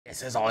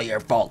This is all your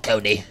fault,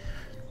 Cody.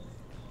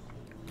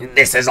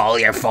 This is all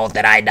your fault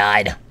that I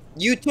died.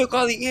 You took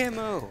all the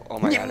ammo. Oh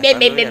my god.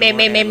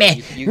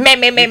 Me.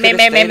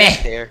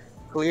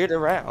 Cleared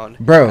around.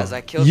 Bro,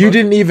 you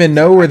didn't even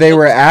know where they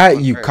were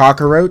at, you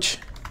cockroach.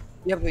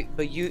 Yeah,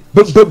 but you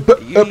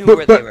You knew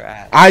where they were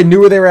at. I knew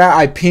where they were at.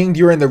 I pinged.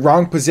 You were in the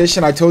wrong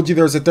position. I told you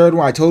there was a third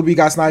one. I told you we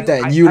got sniped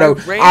at, and you know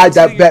I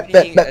bet.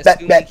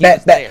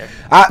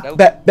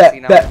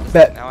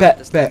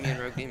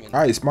 All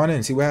right, spawn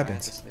in, see what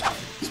happens.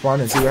 Spawn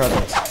in, see what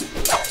happens.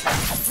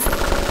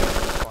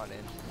 Spawn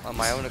in on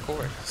my own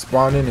accord.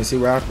 Spawn in and see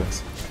what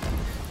happens.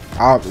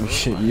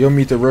 Shit, you'll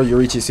meet the real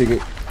Yorichi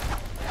secret.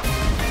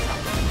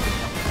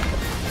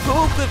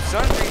 Cool clip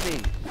sun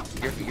breathing.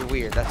 You're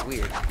weird. That's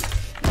weird.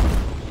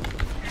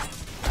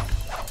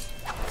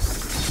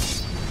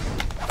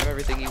 I'm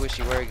everything you wish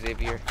you were,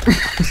 Xavier.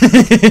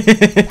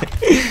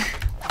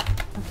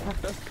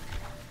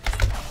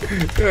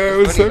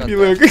 What's up, you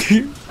look?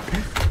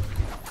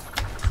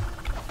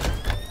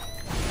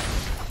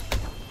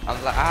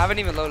 I haven't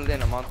even loaded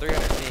in. I'm on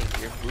 300 ping.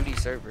 Your booty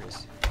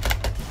servers.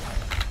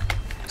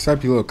 What's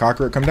up, you little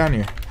cockroach? Come down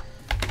here.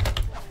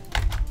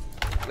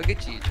 Look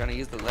at you trying to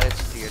use the ledge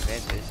to your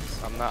advantage.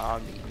 I'm not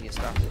on me. You need to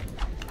stop it.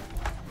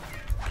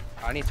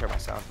 I need to turn my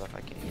sound off.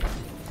 I can't hear.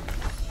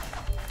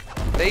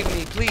 Save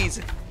me,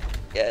 please.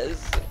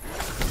 Yes.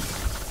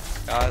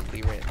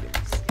 Godly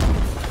randoms.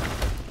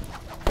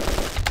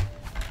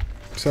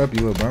 What's up,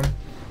 you little bum?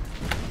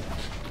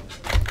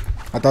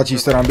 I thought you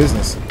stood on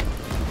business.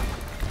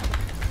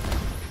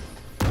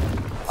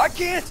 I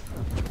can't.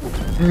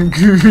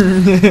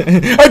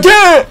 I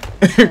can't.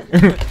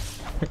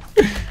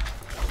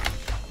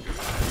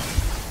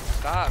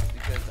 Stop,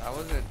 because I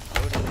wasn't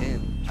loaded in.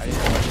 I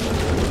didn't.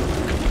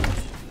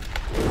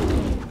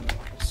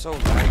 So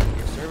laggy.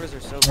 Your servers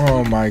are so.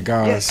 Oh my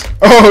gosh. Yes.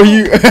 Oh,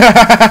 you.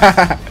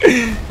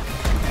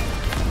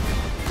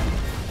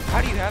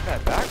 How do you have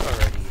that back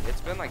already?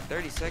 It's been like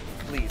 30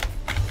 seconds, please.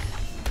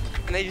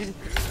 And they just.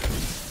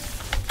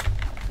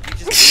 You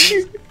just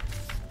leave.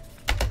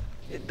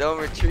 It don't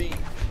retreat.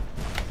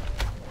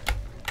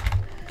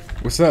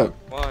 What's up?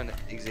 Come on,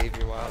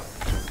 Xavier Wild.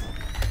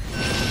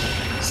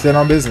 Stand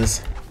on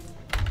business.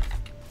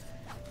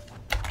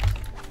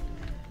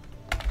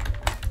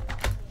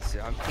 So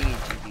I'm pinging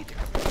GB to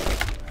come.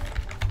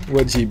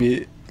 What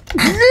GB?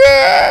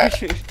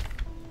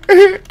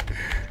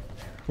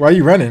 Why are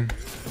you running?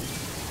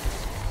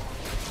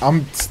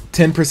 I'm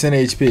 10%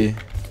 HP.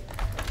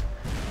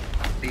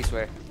 Please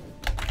swear.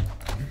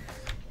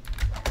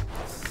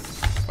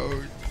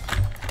 Oh.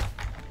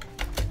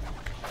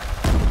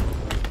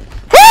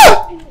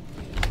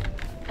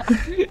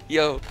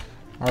 Yo.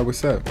 Alright,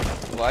 what's up?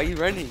 Why are you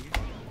running?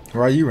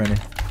 Why are you running?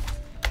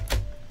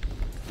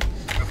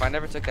 If I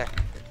never took that.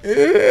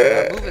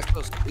 That move is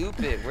so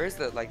stupid. Where's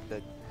the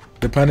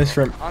The punish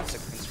from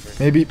consequence for it?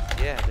 maybe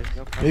Yeah, there's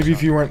no punish. maybe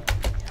if you weren't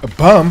a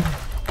bum.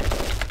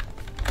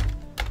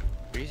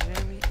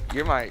 Appreciate me?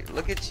 You're my.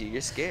 Look at you.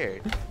 You're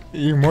scared.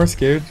 You're more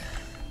scared.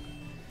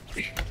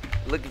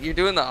 Look, you're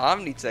doing the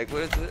Omni tech.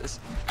 What is this?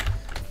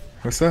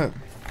 What's up?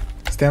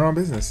 Stand on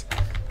business.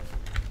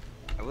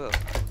 I will.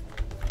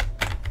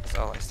 That's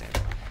all I stand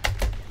for.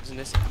 Isn't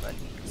this money?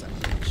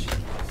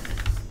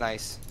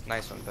 Nice.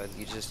 Nice one, bud.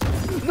 You just.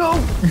 No!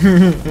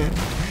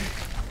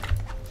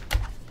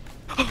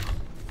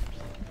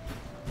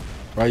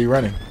 Why are you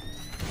running?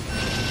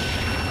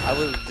 I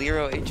was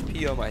 0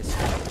 HP on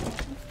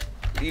myself.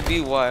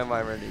 BB, why am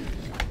I running?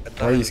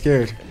 Why are you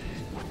scared?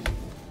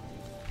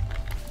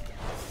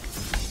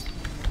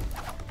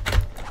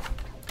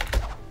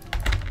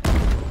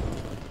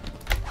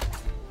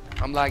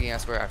 I'm lagging, I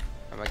swear.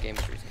 My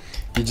game's freezing.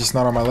 You're just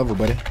not on my level,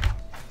 buddy.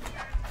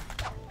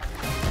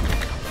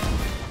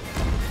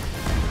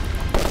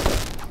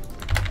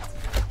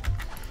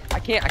 I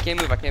can't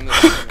move.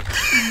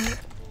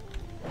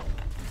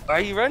 Why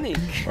are you running?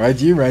 Why'd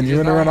you run? You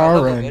wanna run,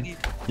 I'll run.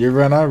 You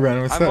run, I'll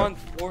run. What's I'm up? on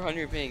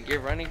 400 ping. You're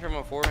running from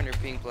a 400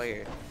 ping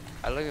player.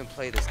 I don't even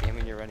play this game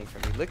and you're running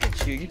from me. Look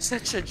at you. You're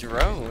such a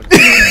drone.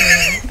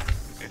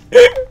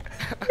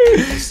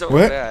 You're so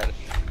What? bad.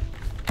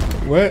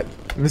 What?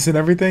 Missing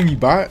everything you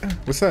bought?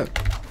 What's up?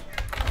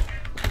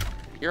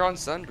 You're on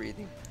sun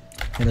breathing.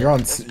 And you're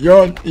on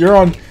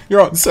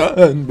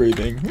sun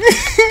breathing.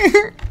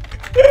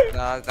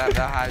 Nah, that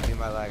had to be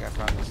my lag, I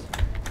promise.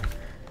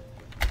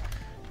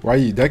 Why are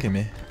you ducking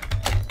me?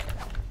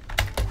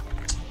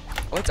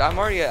 What? I'm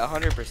already at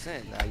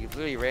 100% now. You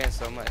literally ran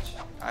so much.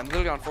 I'm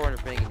literally on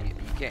 400 ping and you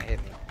can't hit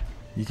me.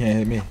 You can't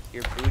hit me.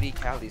 Your booty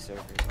Cali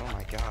servers. Oh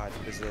my god,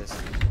 what is this?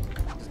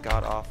 This is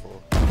god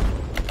awful.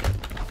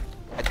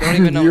 I don't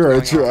even know You are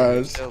what's going on.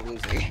 I'm trash. still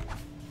losing.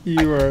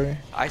 You are.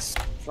 I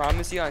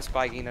promise you I'm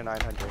spiking to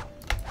 900.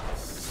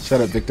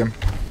 Shut up, victim.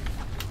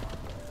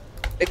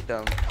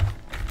 Victim.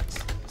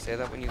 Say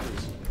that when you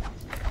lose.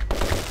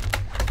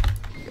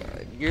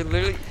 God, you're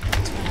literally.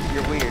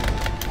 You're weird.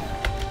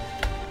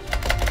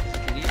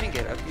 Can you even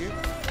get up here?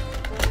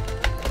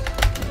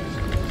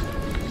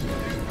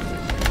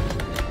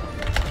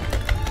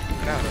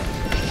 No.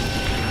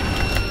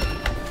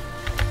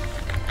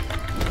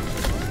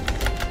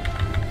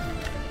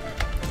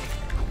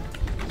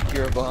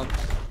 You're a bum.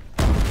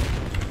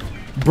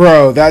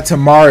 Bro, that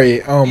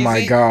Tamari. Oh Easy,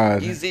 my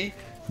god. Easy.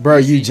 Bro,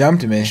 Easy. you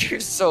jumped me. You're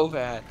so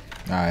bad.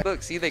 Alright.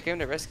 Look, see, they came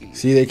to rescue you.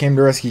 See, they came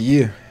to rescue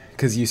you.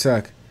 Because you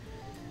suck.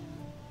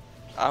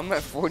 I'm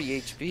at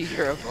 40 HP.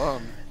 You're a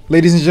bum.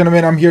 Ladies and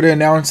gentlemen, I'm here to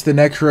announce the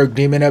next Rogue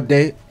Demon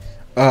update.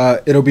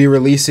 It'll be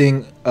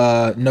releasing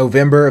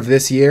November of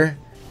this year.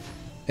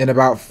 In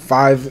about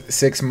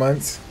 5-6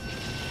 months.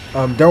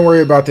 Don't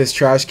worry about this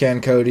trash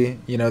can, Cody.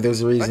 You know,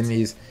 there's a reason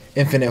he's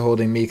infinite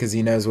holding me. Because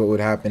he knows what would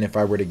happen if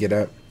I were to get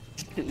up.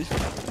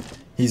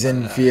 He's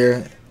in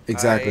fear.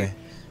 Exactly.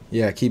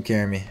 Yeah, keep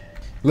carrying me.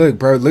 Look,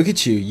 bro, look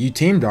at you. You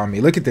teamed on me.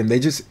 Look at them. They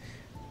just...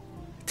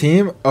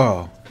 Team?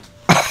 Oh.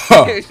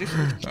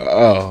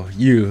 Oh,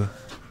 you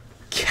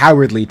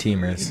cowardly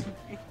teamers.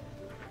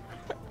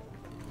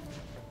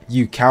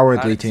 You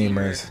cowardly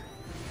teamers.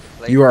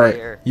 You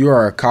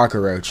are a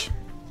cockroach.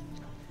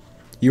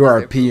 You are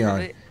a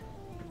peon.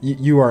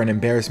 You are an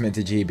embarrassment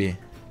to GB.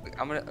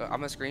 I'm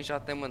gonna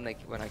screenshot them when they're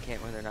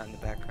not in the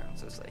background.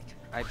 So it's like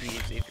I beat you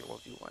if you're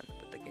 1v1,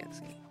 but they can't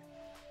see.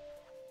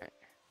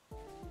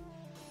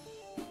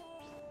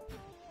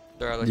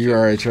 Right. You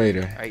are a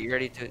traitor. Alright, you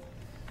ready?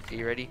 Are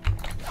you ready?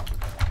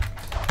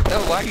 No,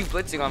 why are you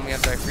blitzing on me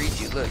after I freed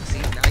you? Look, see,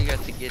 now you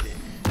have to get it.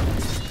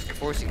 You're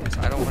forcing this.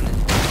 I don't want to.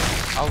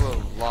 I'll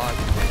go log.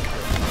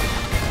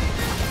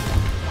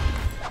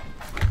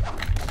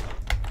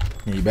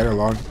 Yeah, you better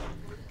log.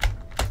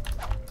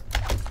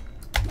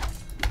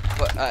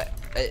 But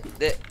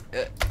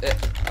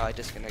I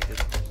disconnected.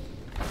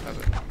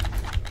 Okay.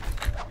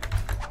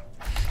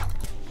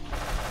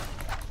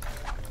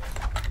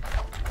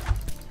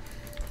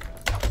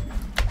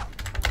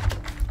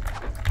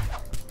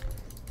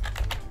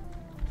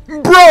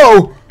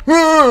 Bro!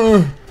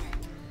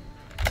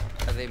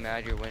 Are they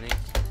mad you're winning?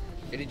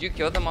 Hey, did you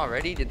kill them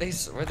already?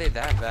 Were they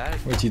that bad?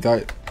 What, you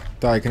thought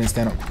I couldn't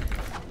stand up?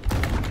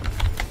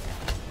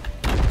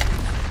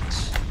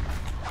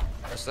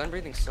 Our sun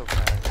breathing's so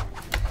bad.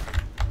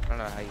 I don't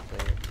know how you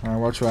play it. Alright,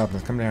 watch what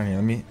happens. Come down here.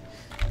 Let me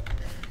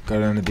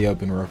go down to the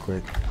open real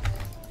quick.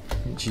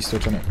 She's still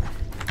trying to...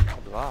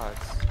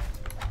 Blocks.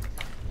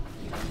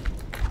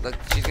 Look,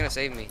 she's gonna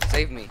save me.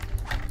 Save me.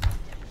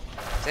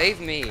 Save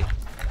me.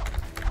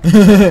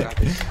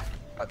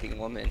 Fucking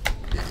woman.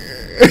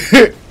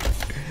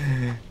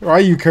 Why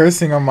are you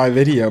cursing on my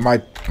video? My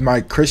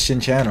Christian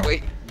channel.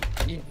 Wait,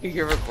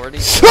 you're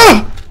recording?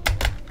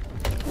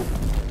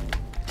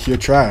 You're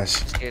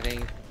trash. Just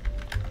kidding.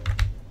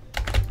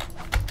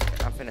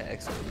 I'm finna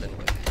exit then.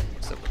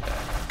 What's up with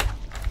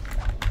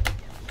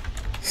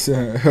that?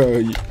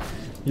 So,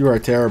 you are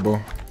terrible.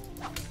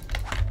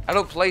 I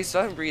don't play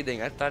sun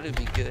breathing. I thought it'd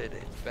be good.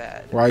 It's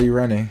bad. Why are you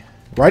running?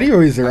 Why do you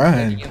always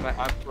run?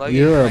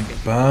 You're a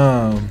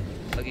bum.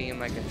 Plugging in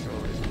my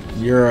controller.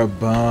 You're a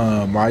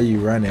bum. Why are you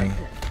running?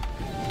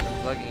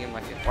 I'm plugging in my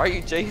controller. Why are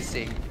you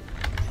chasing?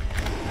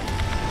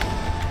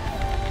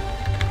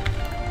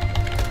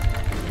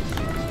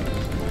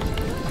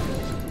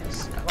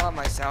 I have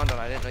my sound on.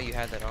 I didn't know you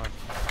had that on.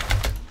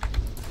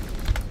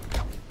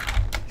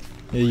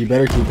 Yeah, you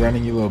better keep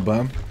running, you little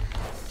bum.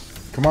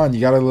 Come on, you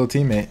got a little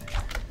teammate.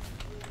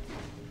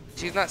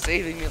 She's not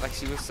saving me like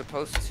she was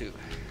supposed to.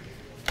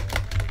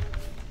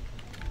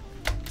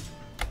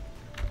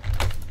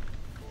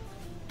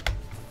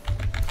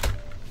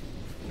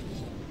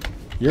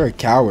 You're a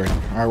coward.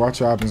 Alright, watch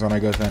what happens when I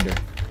go Thunder.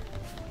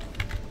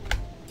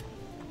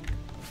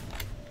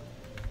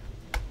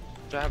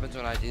 What happens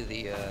when I do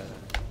the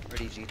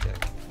Ready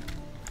G-Tech?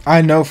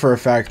 I know for a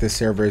fact this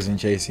server isn't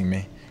chasing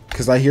me.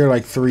 Because I hear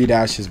like 3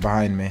 dashes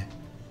behind me.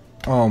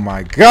 Oh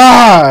my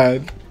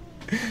god!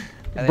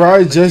 Bro,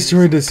 I just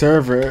joined the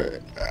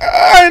server.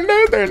 I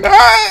know they're not!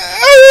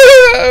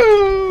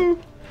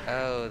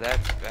 Oh,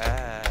 that's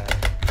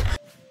bad.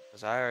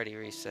 Because I already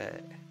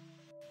reset.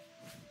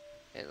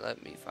 It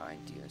let me find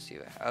you and see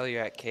what. Oh,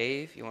 you're at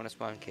cave? You want to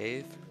spawn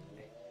cave?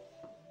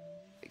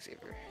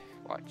 Xavier,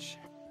 watch.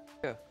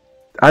 Go.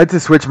 I had to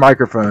switch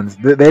microphones.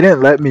 They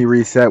didn't let me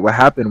reset. What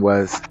happened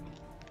was...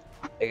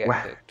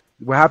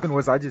 What happened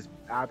was I just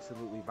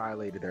absolutely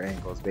violated their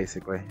ankles,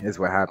 basically, is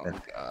what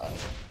happened. Oh, God.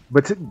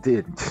 But it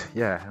did.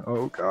 Yeah.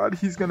 Oh, God.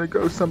 He's going to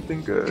go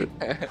something good.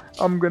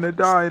 I'm going to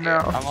die now.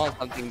 I'm on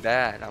something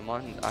bad. I'm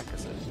on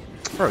Akaza.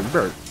 Bro, you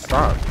better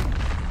stop.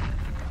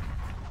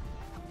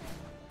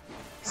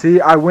 See,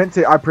 I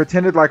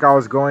pretended like I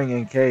was going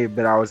in cave,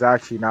 but I was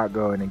actually not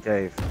going in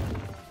cave.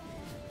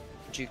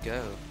 Where'd you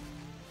go?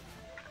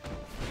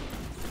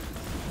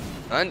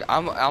 And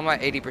I'm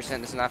at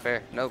 80%. This is not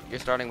fair. Nope, you're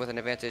starting with an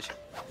advantage.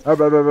 Oh,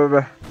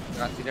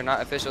 These are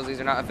not officials.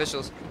 These are not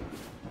officials.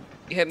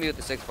 You hit me with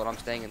the 6 but I'm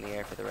staying in the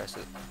air for the rest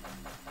of it.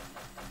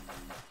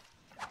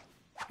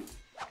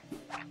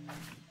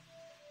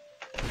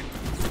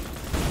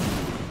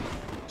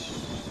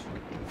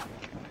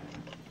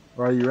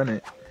 Why are you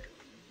running?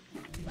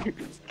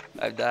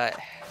 I've died.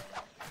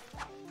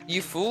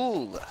 You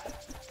fool!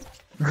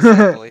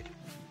 Boy.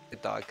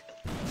 Good dog.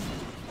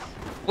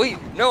 Wait,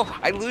 no,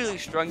 I literally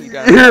strung you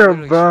down. You're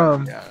a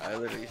bum. I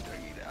literally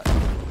strung you down.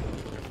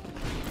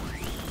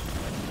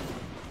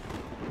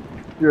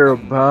 You're a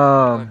I'm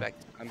bum.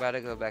 I'm about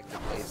to go back to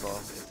play ball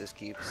if this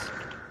keeps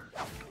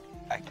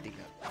acting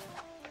up.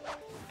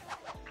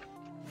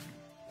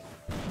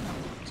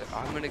 So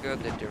I'm gonna go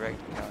the direct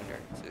counter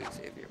to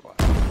Xavier. Watch.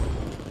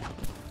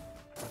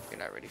 You're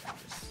not ready for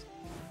this.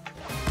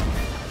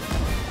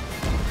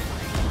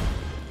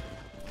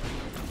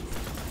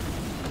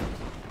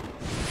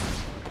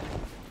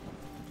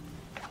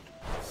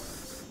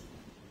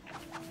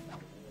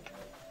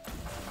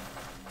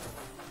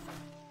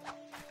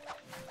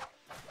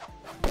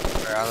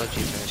 Or I'll let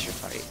you finish your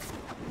fight.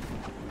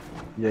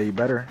 Yeah, you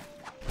better.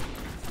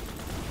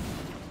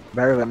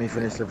 Better let me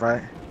finish the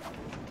fight.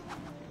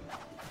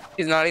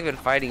 He's not even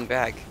fighting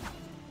back.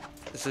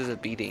 This is a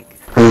beating.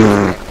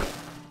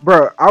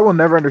 Bro, I will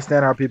never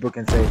understand how people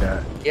can say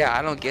that. Yeah,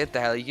 I don't get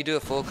that. Like, you do a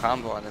full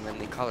combo on them and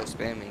they call it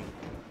spamming.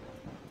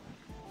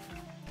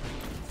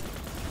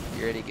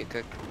 You ready to get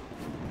cooked?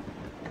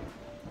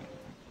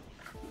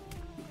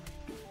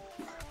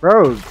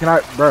 Bro,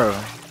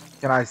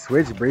 can I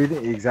switch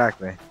breathing?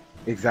 Exactly.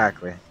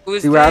 Exactly. Who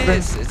is See what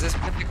this? happens? Is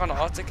this Mythic on the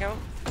alt account?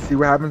 See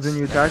what happens when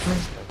you attack me?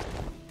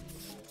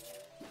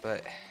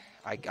 But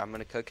I'm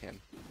gonna cook him.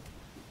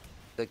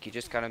 Look,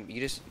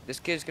 this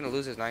kid's gonna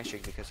lose his 9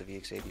 streak because of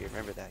you, Xavier.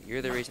 Remember that.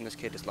 You're the reason this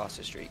kid has lost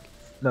his streak.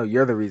 No,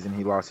 you're the reason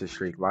he lost his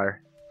streak, liar.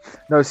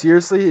 No,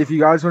 seriously, if you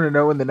guys want to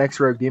know when the next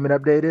Rogue Demon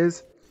update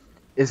is,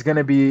 it's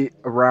gonna be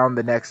around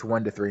the next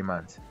 1 to 3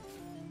 months.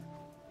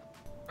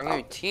 I'm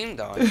gonna be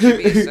teamed on. You should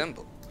be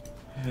assembled.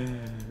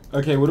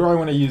 Okay, what do I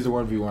want to use the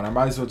 1v1? I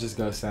might as well just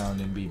go sound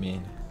and be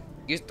mean.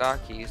 Use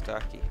Daki, use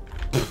Daki.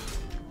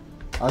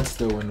 I'd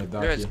still win with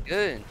You're as Daki.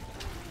 good.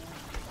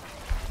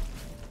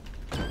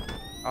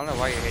 I don't know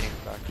why you're hating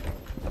Daki.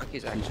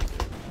 Daki's actually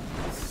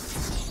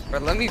good.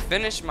 But let me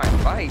finish my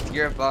fight.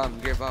 You're a bum.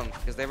 You're a bum.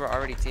 Because they were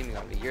already teaming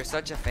on me. You're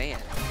such a fan.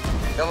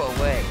 Go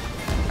away.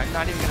 I'm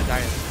not even gonna die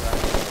in this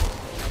fight.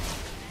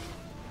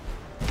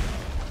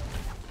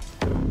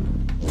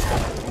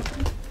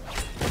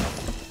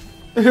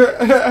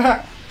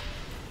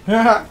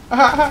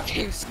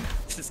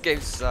 This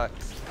game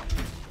sucks.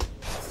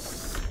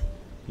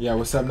 Yeah,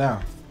 what's up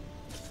now?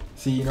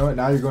 See, you know what?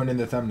 Now you're going in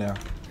the thumbnail.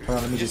 Hold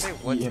on, let me Did you just say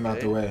what's yeet him out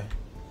the good? way.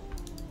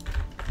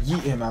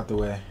 Yeet him out the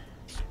way.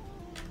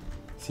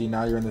 See,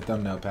 now you're in the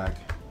thumbnail pack.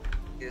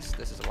 This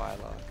is a wild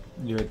log.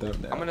 You're a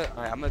thumbnail. I'm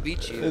gonna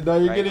beat you. And now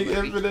you're right? getting I'm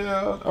gonna beat you.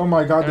 infinite. Oh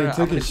my god, No, they I'm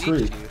took gonna his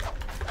beat streak. you.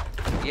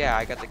 Yeah,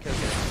 I got the kill.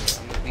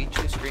 I'm gonna beat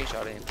you,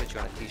 screenshot it, and put you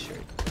on a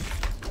t-shirt.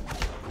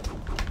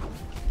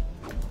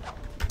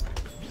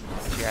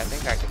 Yeah, I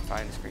think I can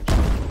find the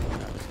screenshot.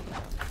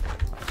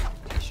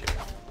 T-shirt.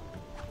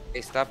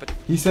 Hey, stop it.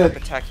 He said,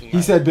 Stop attacking.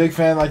 he said, big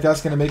fan, like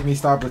that's gonna make me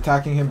stop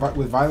attacking him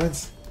with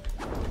violence.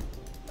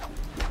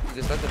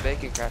 Just let the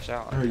bacon crash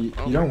out. Bro, you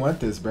Oh don't my- want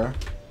this, bro.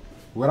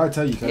 What'd I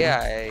tell you, Kevin?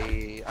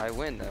 Yeah, I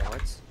win though.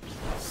 What's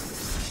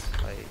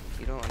like?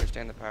 You don't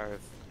understand the power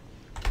of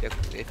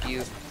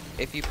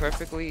if you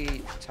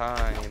perfectly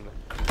time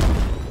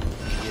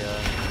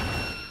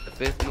the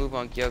 5th move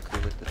on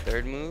Gyoku with the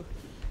 3rd move.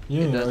 You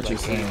It don't know does what you're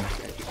like saying.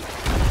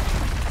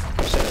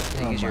 80%. Shut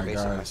up. Oh Use your my base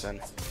on my gosh. son.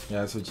 Yeah,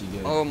 that's what you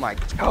get. Oh my.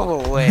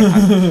 Go away.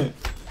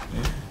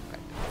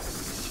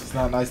 It's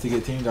not nice to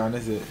get teamed on,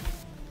 is it?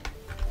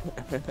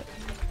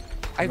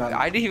 not-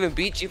 I didn't even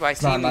beat you by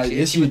It's not teaming. nice. You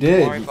Yes, hit me you with the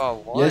did. Mario Ball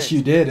Yes, once.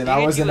 you did, and that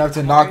hit was you enough with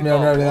to the knock me. Mario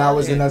No, Ball that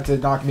was once. enough to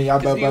knock me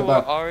out. Because you were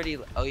But already.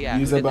 Oh yeah.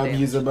 use who a did the bum,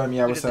 use a damage? bum.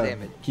 Yeah, Who what's did the up?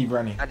 damage? Keep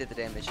running. I did the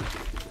damage.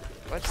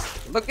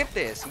 What's? Look at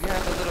this. You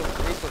have a little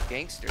group of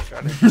gangsters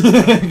trying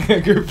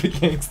to. Group of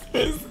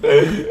gangsters.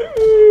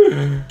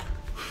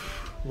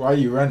 Why are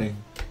you running?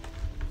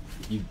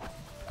 You.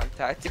 I'm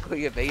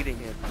tactically evading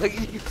him. Look,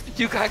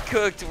 you got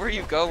cooked. Where are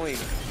you going?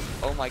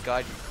 Oh my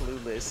god, you're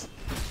clueless.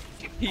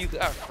 You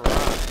got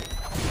fried.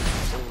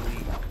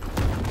 Holy.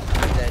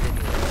 I'm dead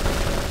anyway.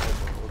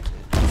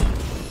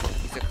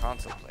 He's a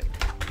console player.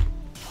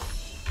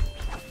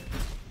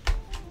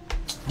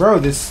 Bro,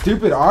 this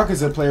stupid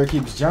Akaza player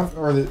keeps jumping.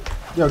 Or the.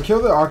 Yo,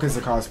 kill the Akaza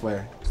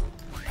cosplayer.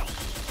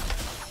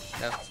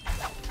 No.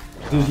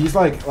 Dude, he's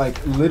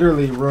like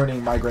literally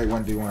ruining my great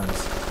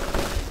 1v1s.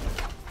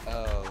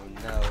 Oh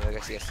no, I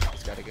guess yes,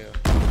 he's gotta go.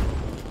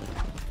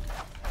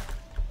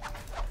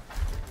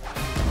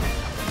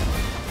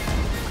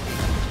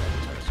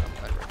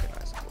 I'm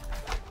unrecognizable.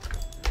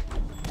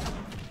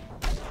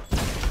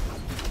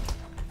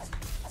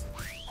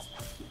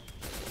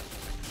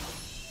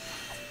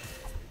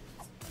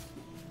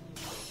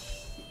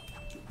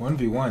 One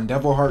v one,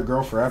 Devil Heart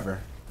Girl forever.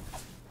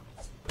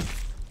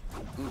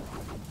 Ooh,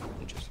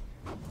 interesting.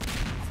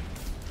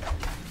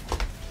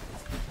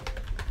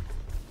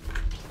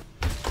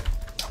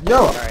 Yo,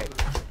 Alright,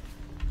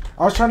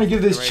 I was trying to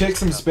give this Great chick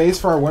some stuff. space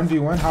for our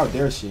 1v1. How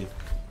dare she?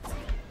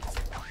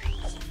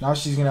 Now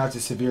she's gonna have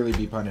to severely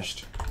be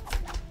punished.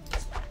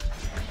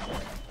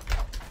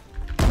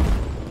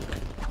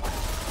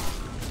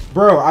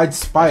 Bro, I'd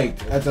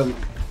spiked at the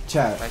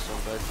chat. nice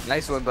one, bud.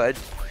 Nice one, bud.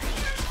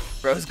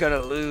 Bro's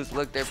gonna lose.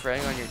 Look, they're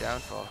preying on your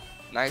downfall.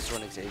 Nice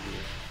one, Xavier.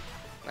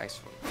 Nice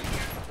one.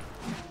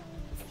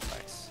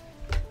 Nice.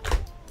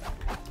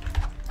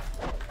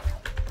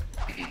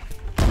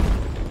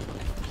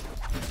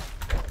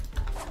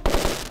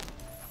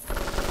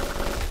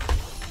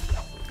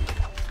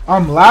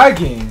 I'm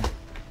lagging.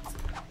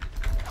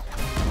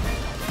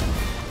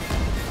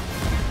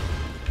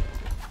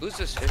 Who's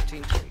this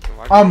 15 streak?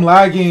 I'm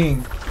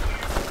lagging.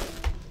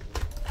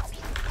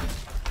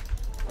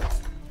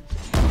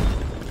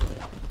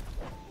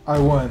 I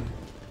won.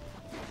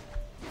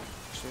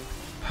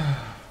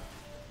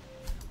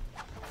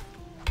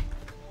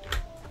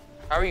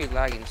 How are you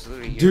lagging? It's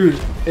literally Dude,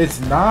 it's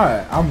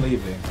not. I'm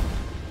leaving.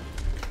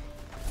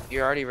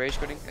 You're already rage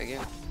quitting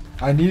again?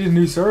 I need a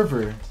new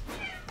server.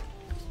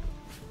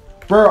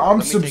 Bro, I'm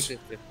Let me take this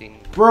 15.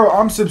 Bro,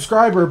 I'm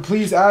subscriber.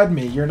 Please add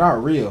me. You're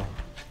not real.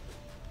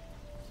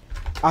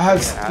 I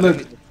have Yeah,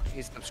 look,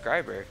 he's a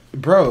subscriber.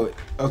 bro.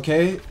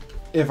 Okay,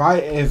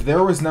 if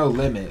there was no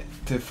limit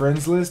to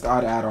friends list,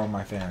 I'd add all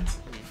my fans.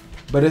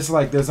 But it's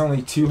like there's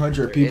only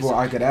 200 people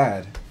I could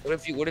add. What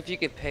if you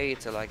could pay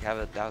to like have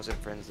 1,000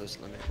 friends list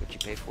limit? Would you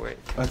pay for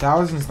it?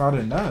 1,000's not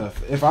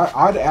enough. If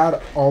I'd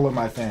add all of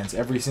my fans,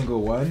 every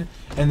single one,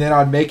 and then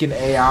I'd make an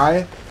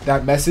AI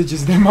that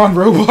messages them on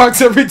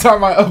Roblox every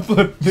time I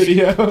upload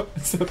video,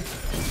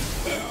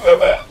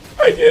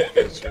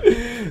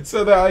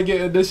 so that I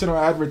get additional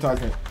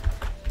advertisement.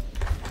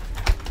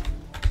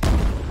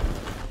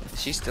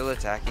 Is she still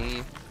attacking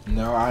you?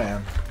 No, I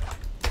am.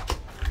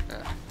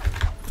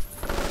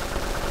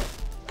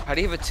 How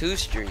do you have a 2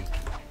 streak?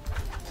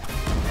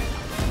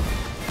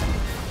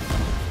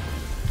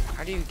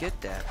 How do you get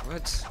that?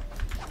 What?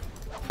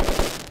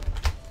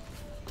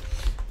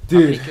 Dude.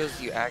 How many kills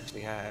do you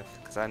actually have?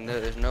 Because I know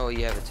there's no way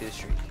you have a 2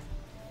 streak.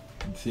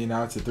 See,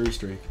 now it's a 3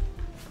 streak.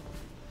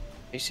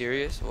 Are you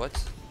serious?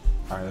 What?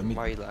 Alright,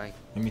 Why are you lying?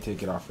 let me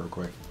take it off real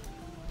quick.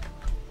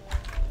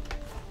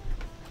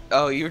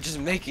 Oh, you were just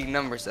making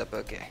numbers up.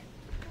 Okay.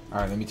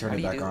 Alright, let me turn How it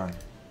do you back do on.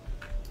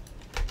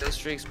 Kill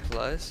streaks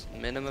plus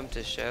minimum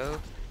to show.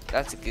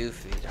 That's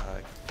goofy,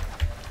 dog.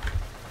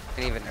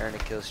 Can't even earn a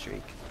kill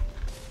streak.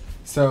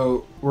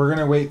 So, we're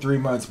gonna wait 3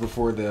 months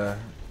before the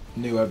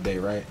new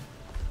update, right?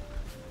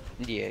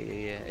 Yeah.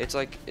 It's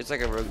like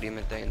a Rogue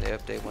Demon thing. They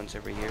update once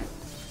every year.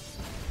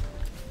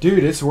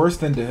 Dude, it's worse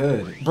than the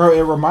Hood. Bro,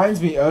 it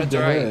reminds me of That's the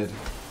right. Hood.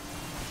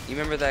 You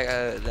remember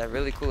that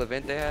really cool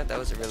event they had? That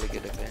was a really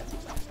good event.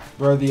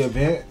 Bro, the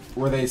event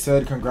where they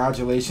said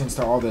congratulations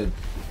to all the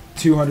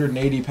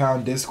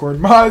 280-pound Discord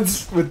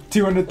mods with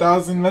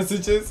 200,000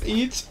 messages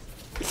each.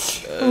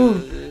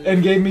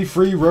 And gave me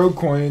free rogue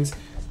coins.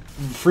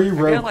 Free I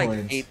rogue got like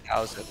coins.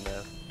 8,000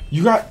 though.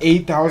 You got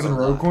 8,000 I got a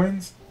rogue lot.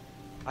 coins?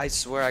 I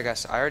swear I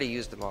already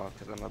used them all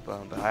because I'm a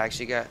bum, but I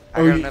actually got Oh,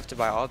 got you- enough to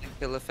buy all the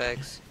kill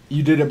effects.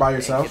 You did it by and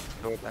yourself?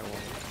 get the sword I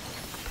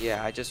wanted.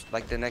 Yeah, I just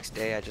like the next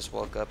day I just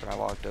woke up and I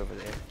walked over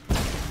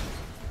there.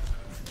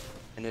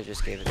 And it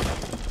just gave it to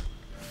me.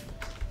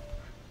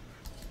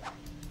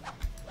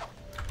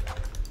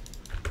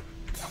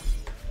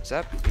 Is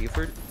that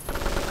Buford?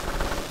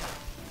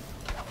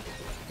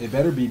 It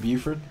better be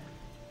Buford.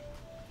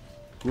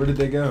 Where did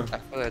they go? I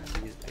feel that's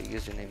the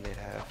username they'd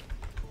have.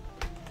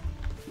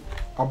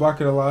 I'll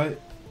block it a lot.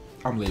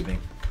 I'm leaving.